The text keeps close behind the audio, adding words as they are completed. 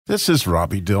This is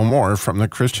Robbie Dillmore from the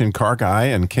Christian Car Guy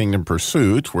and Kingdom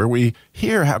Pursuit, where we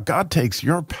hear how God takes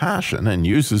your passion and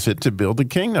uses it to build a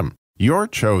kingdom. Your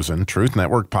chosen Truth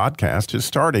Network podcast is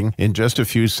starting in just a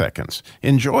few seconds.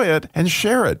 Enjoy it and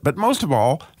share it. But most of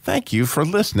all, thank you for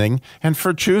listening and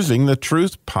for choosing the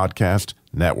Truth Podcast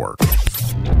Network.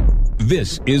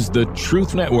 This is the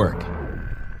Truth Network.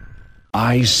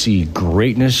 I see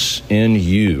greatness in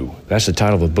you. That's the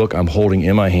title of the book I'm holding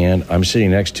in my hand. I'm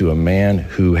sitting next to a man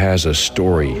who has a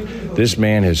story. This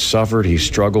man has suffered, he's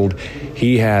struggled,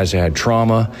 he has had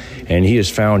trauma, and he has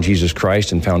found Jesus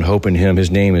Christ and found hope in him. His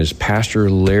name is Pastor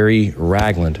Larry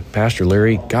Ragland. Pastor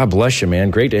Larry, God bless you,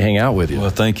 man. Great to hang out with you. Well,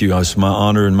 thank you. It's my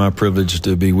honor and my privilege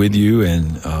to be with you,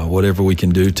 and whatever we can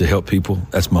do to help people,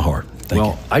 that's my heart. Thank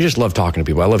you. I just love talking to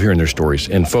people. I love hearing their stories.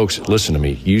 And folks, listen to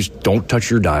me. You don't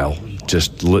touch your dial.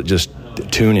 Just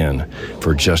tune in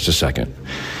for just a second.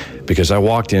 Because I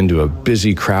walked into a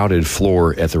busy, crowded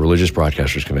floor at the Religious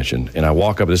Broadcasters Convention, and I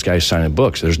walk up, this guy's signing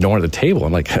books. There's no one at the table.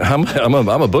 I'm like, I'm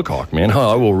a book hawk, man.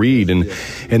 I will read. And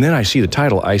then I see the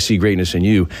title, I See Greatness in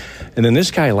You. And then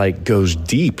this guy goes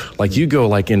deep. You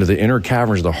go into the inner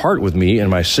caverns of the heart with me and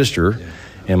my sister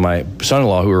and my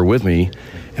son-in-law who are with me.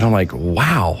 And I'm like,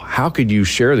 wow, how could you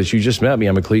share this? You just met me.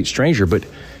 I'm a complete stranger. But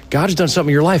God has done something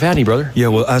in your life, hasn't he, brother? Yeah,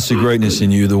 well, I see greatness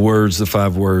in you. The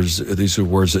 5 words, these are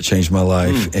words that changed my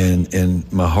life.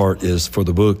 And my heart is for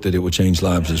the book that it would change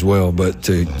lives as well. But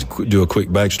to do a quick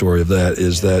backstory of that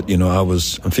is that,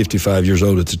 I'm 55 years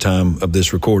old at the time of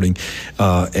this recording.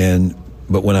 But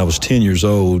when I was 10 years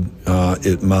old,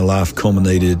 my life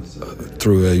culminated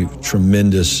through a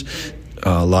tremendous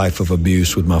life of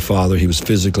abuse with my father. He was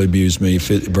physically abused me,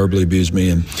 verbally abused me,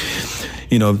 and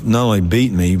not only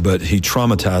beat me, but he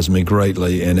traumatized me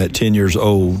greatly. And at 10 years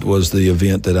old was the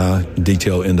event that I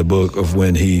detail in the book of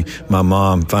when my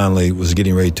mom finally was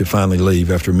getting ready to finally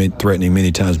leave after threatening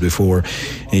many times before.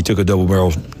 And he took a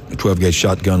double-barrel 12-gauge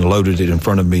shotgun, loaded it in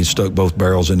front of me, stuck both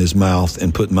barrels in his mouth,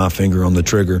 and put my finger on the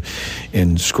trigger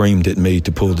and screamed at me to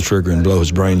pull the trigger and blow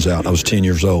his brains out. I was 10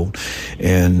 years old.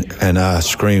 And I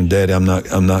screamed, Daddy, I'm not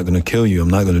going to kill you. I'm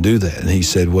not going to do that. And he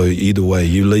said, well, either way,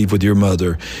 you leave with your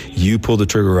mother, you pull the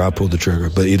trigger or I pull the trigger.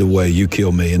 But either way, you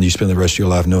kill me, and you spend the rest of your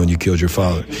life knowing you killed your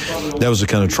father. That was the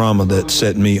kind of trauma that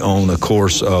set me on a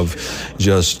course of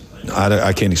just,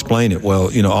 I can't explain it. Well,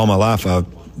 all my life I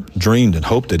dreamed and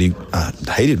hoped that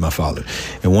I hated my father.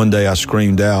 And one day I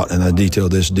screamed out, and I detail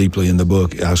this deeply in the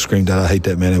book, I screamed out, I hate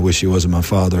that man, I wish he wasn't my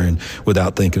father. And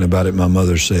without thinking about it, my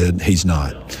mother said, he's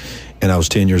not. And I was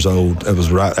 10 years old. It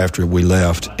was right after we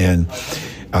left, and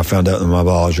I found out that my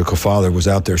biological father was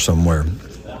out there somewhere.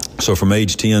 So from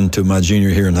age 10 to my junior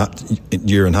year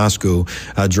in high school,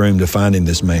 I dreamed of finding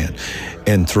this man.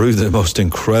 And through the most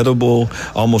incredible,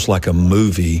 almost like a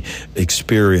movie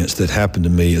experience that happened to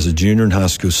me as a junior in high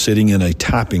school, sitting in a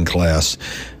typing class,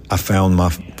 I found my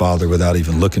father without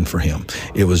even looking for him.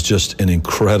 It was just an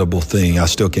incredible thing. I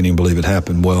still can't even believe it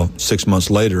happened. Well, 6 months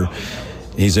later,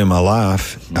 he's in my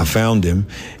life. I found him.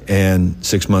 And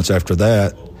 6 months after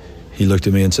that, he looked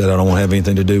at me and said, I don't want to have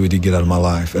anything to do with you, get out of my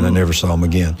life. And I never saw him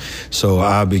again. So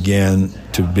I began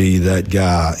to be that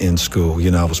guy in school.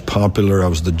 I was popular. I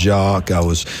was the jock. I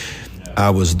was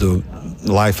the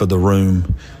life of the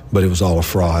room, but it was all a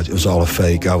fraud. It was all a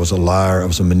fake. I was a liar. I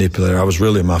was a manipulator. I was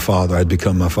really my father. I'd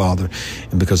become my father,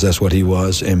 and because that's what he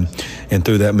was. And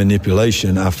through that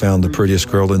manipulation, I found the prettiest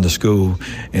girl in the school,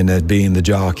 and that being the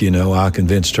jock, I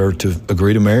convinced her to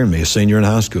agree to marry me, a senior in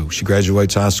high school. She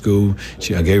graduates high school.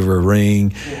 I gave her a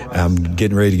ring. I'm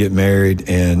getting ready to get married,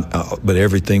 but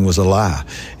everything was a lie.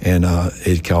 And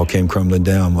it all came crumbling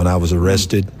down when I was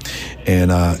arrested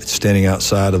and standing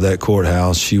outside of that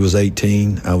courthouse. She was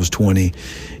 18. I was 20.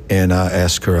 And I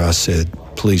asked her, I said,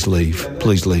 please leave,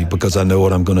 because I know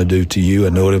what I'm going to do to you. I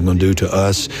know what I'm going to do to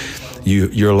us.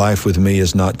 Your life with me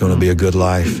is not going to be a good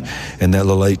life. And that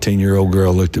little 18-year-old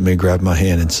girl looked at me, grabbed my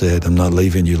hand and said, I'm not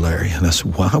leaving you, Larry. And I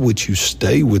said, why would you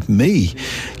stay with me?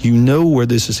 You know where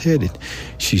this is headed.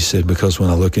 She said, because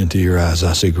when I look into your eyes,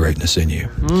 I see greatness in you.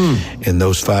 And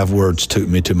those 5 words took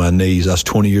me to my knees. I was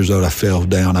 20 years old. I fell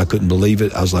down. I couldn't believe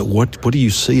it. I was like, what do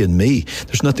you see in me?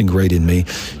 There's nothing great in me.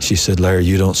 She said, Larry,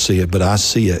 you don't see it, but I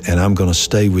see it, and I'm going to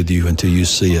stay with you until you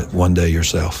see it one day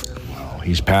yourself.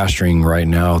 He's pastoring right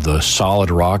now the Solid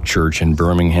Rock Church in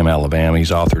Birmingham, Alabama. He's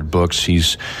authored books.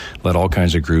 He's led all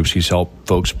kinds of groups. He's helped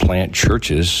folks plant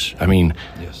churches. I mean,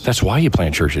 that's why you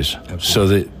plant churches. Absolutely. So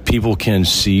that people can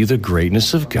see the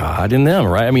greatness of God in them,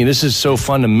 right? I mean, this is so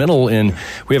fundamental in,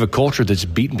 we have a culture that's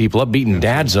beating people up, beating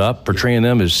dads up, portraying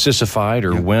them as sissified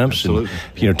or wimps,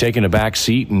 and, taking a back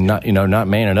seat and not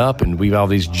manning up. And we have all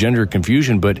these gender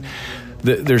confusion, but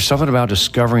there's something about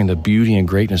discovering the beauty and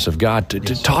greatness of God. To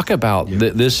talk about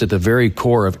this at the very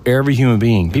core of every human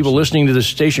being. People listening to this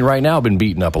station right now have been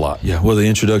beaten up a lot. Yeah, well, the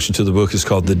introduction to the book is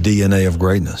called The DNA of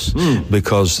Greatness,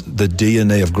 because the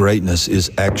DNA of greatness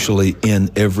is actually in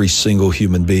every single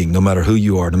human being, no matter who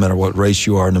you are, no matter what race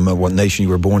you are, no matter what nation you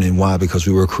were born in. Why? Because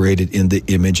we were created in the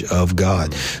image of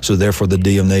God. So therefore, the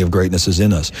DNA of greatness is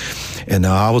in us. And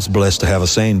now I was blessed to have a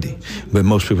Sandy, but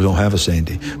most people don't have a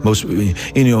Sandy.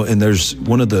 And there's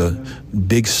one of the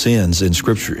big sins in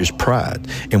Scripture is pride.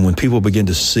 And when people begin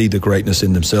to see the greatness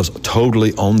in themselves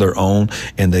totally on their own,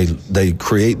 and they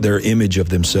create their image of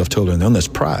themselves totally on their own, that's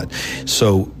pride.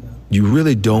 So you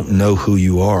really don't know who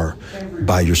you are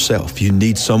by yourself. You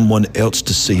need someone else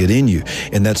to see it in you.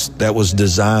 And that was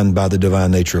designed by the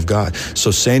divine nature of God.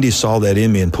 So Sandy saw that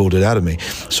in me and pulled it out of me.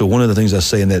 So one of the things I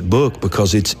say in that book,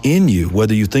 because it's in you,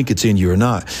 whether you think it's in you or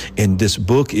not, and this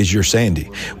book is your Sandy.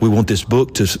 We want this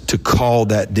book to call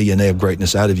that DNA of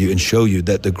greatness out of you and show you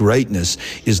that the greatness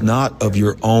is not of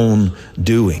your own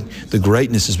doing. The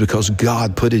greatness is because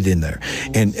God put it in there.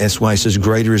 And that's why he says,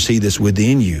 greater is he that's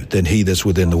within you than he that's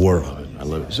within the world. I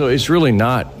love it. So it's really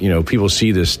not, people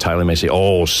see this title and they say,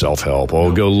 oh, self-help.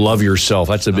 Oh, go love yourself.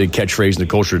 That's a big catchphrase in the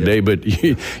culture today. But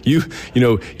you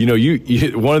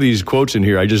one of these quotes in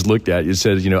here I just looked at, it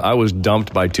says, I was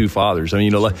dumped by two fathers. I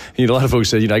mean, a lot of folks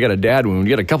say, I got a dad wound.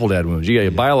 You got a couple dad wounds. You got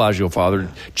a biological father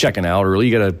checking out, or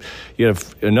you got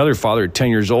another father at 10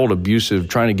 years old, abusive,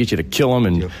 trying to get you to kill him,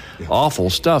 and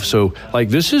awful stuff. So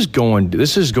this is going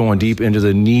deep into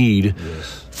the need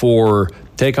for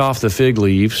take off the fig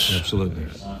leaves, absolutely,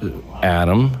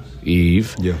 Adam,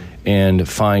 Eve, and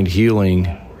find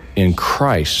healing in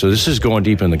Christ. So this is going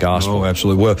deep in the gospel. Oh,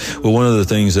 absolutely. Well, one of the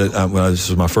things that this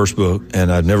was my first book,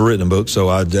 and I'd never written a book, so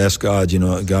I'd ask God,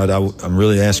 God, I'm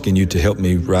really asking you to help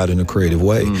me write in a creative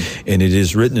way. And it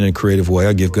is written in a creative way.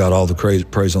 I give God all the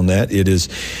praise on that. It is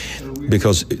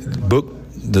because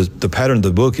the pattern of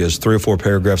the book is 3 or 4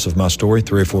 paragraphs of my story,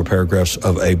 3 or 4 paragraphs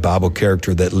of a Bible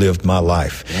character that lived my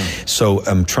life. Yeah. So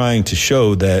I'm trying to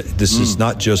show that this is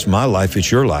not just my life, it's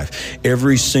your life.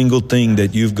 Every single thing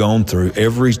that you've gone through,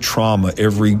 every trauma,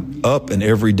 every up and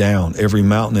every down, every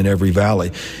mountain and every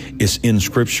valley is in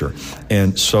Scripture.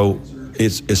 And so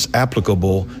it's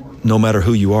applicable no matter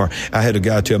who you are. I had a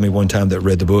guy tell me one time that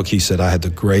read the book, he said, I had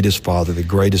the greatest father, the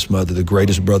greatest mother, the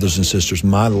greatest brothers and sisters.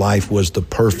 My life was the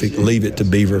perfect Leave It to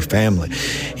Beaver family.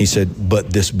 He said,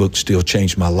 but this book still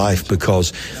changed my life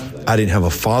because I didn't have a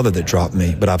father that dropped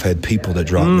me, but I've had people that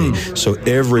dropped me. So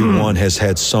everyone has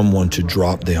had someone to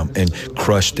drop them and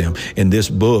crush them. In this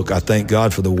book, I thank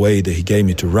God for the way that he gave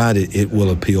me to write it. It will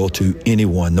appeal to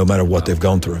anyone, no matter what they've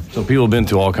gone through. So people have been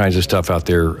through all kinds of stuff out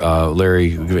there.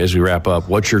 Larry, as we wrap up,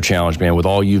 what's your challenge, man, with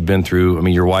all you've been through? I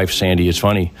mean, your wife, Sandy, it's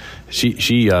funny.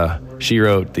 She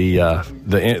wrote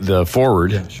the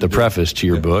foreword, the preface to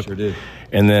your book. Sure did.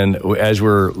 And then as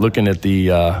we're looking at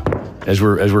as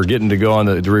we're getting to go on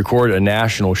to record a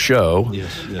national show,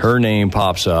 her name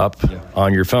pops up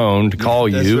on your phone to call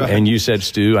you, right. And you said,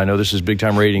 Stu, I know this is big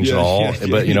time ratings and all,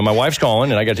 but my wife's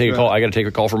calling, and I got to take a call. I got to take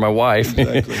a call from my wife,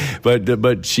 exactly.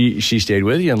 but she stayed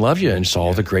with you and loved you and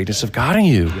saw the greatness of God in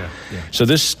you. Yeah. So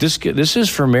this is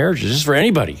for marriages. This is for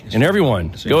anybody and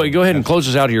everyone. Go ahead and close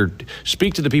us out here.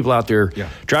 Speak to the people out there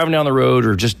driving down the road,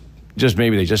 or just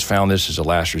maybe they just found this as a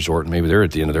last resort, and maybe they're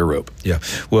at the end of their rope. Yeah.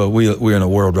 Well, we're in a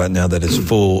world right now that is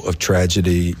full of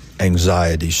tragedy,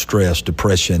 anxiety, stress,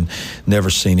 depression. Never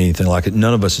seen anything like it.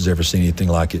 None of us has ever seen anything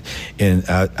like it. And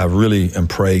I really am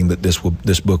praying that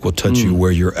this book will touch you where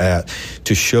you're at,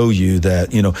 to show you that,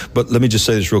 but let me just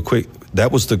say this real quick.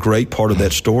 That was the great part of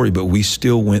that story, but we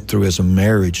still went through as a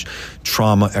marriage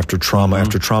trauma after trauma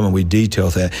after trauma. We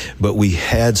detailed that, but we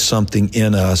had something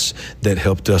in us that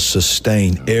helped us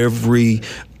sustain every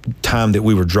time that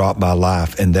we were dropped by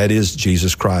life, and that is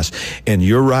Jesus Christ. And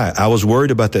you're right. I was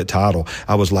worried about that title.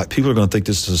 I was like, people are going to think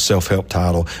this is a self-help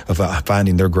title of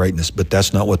finding their greatness, but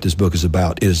that's not what this book is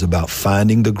about. It is about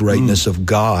finding the greatness of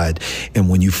God. And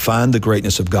when you find the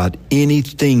greatness of God,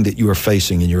 anything that you are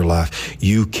facing in your life,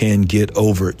 you can get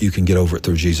over it. You can get over it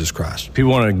through Jesus Christ.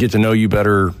 People want to get to know you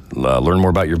better, learn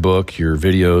more about your book, your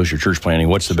videos, your church planning.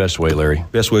 What's the best way, Larry?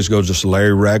 Best way is to go to just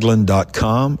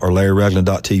LarryRagland.com or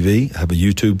LarryRagland.tv. I have a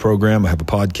YouTube program. I have a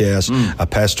podcast. I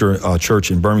pastor a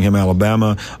church in Birmingham,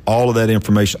 Alabama. All of that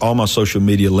information, all my social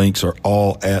media links are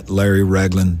all at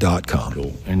LarryRagland.com.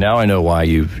 Cool. And now I know why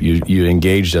you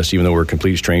engaged us, even though we're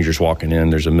complete strangers walking in.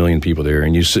 There's a million people there,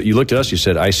 and you looked at us. You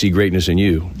said, "I see greatness in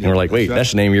you," and we're like, "Wait,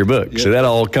 that's the name of your book." So that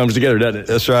all comes together, doesn't it?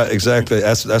 That's right, exactly.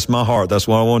 That's my heart. That's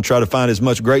why I want to try to find as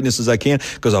much greatness as I can,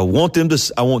 because I want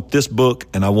this book,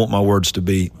 and I want my words to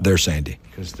be their Sandy.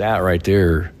 Because that right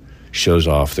there shows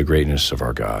off the greatness of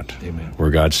our God. Amen.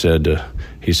 Where God said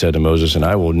to Moses, and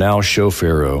I will now show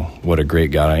Pharaoh what a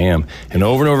great God I am. And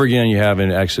over again you have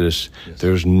in Exodus,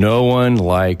 there's no one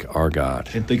like our God.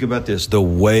 And think about this. The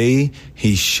way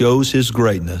he shows his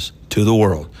greatness to the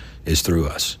world is through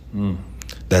us.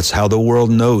 That's how the world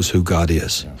knows who God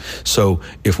is. Yeah. So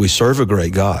if we serve a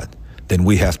great God, then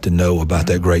we have to know about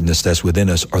that greatness that's within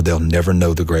us, or they'll never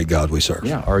know the great God we serve.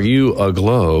 Yeah. Are you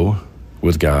aglow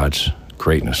with God's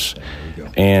greatness?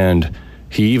 And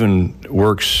he even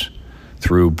works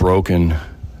through broken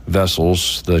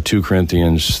vessels. The 2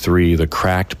 Corinthians 3, the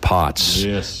cracked pots,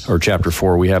 or chapter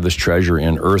 4, we have this treasure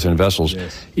in earthen vessels.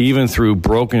 Even through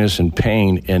brokenness and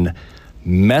pain and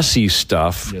messy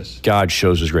stuff, God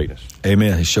shows his greatness.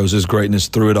 Amen. He shows his greatness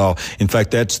through it all. In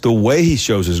fact, that's the way he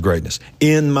shows his greatness.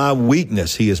 In my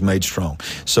weakness, he is made strong.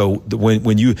 So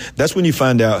that's when you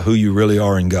find out who you really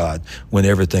are in God, when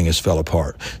everything has fell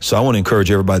apart. So I want to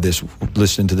encourage everybody that's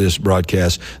listening to this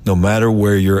broadcast, no matter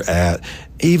where you're at,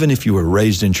 even if you were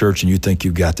raised in church and you think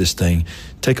you've got this thing,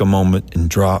 take a moment and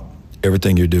drop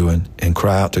everything you're doing and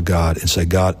cry out to God and say,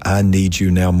 God, I need you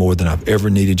now more than I've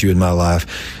ever needed you in my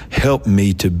life. Help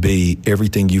me to be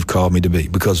everything you've called me to be.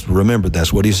 Because remember,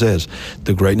 that's what he says.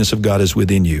 The greatness of God is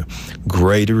within you.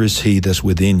 Greater is he that's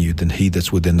within you than he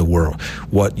that's within the world.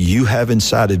 What you have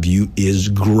inside of you is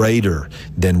greater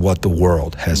than what the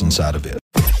world has inside of it.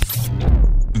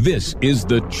 This is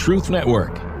the Truth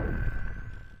Network.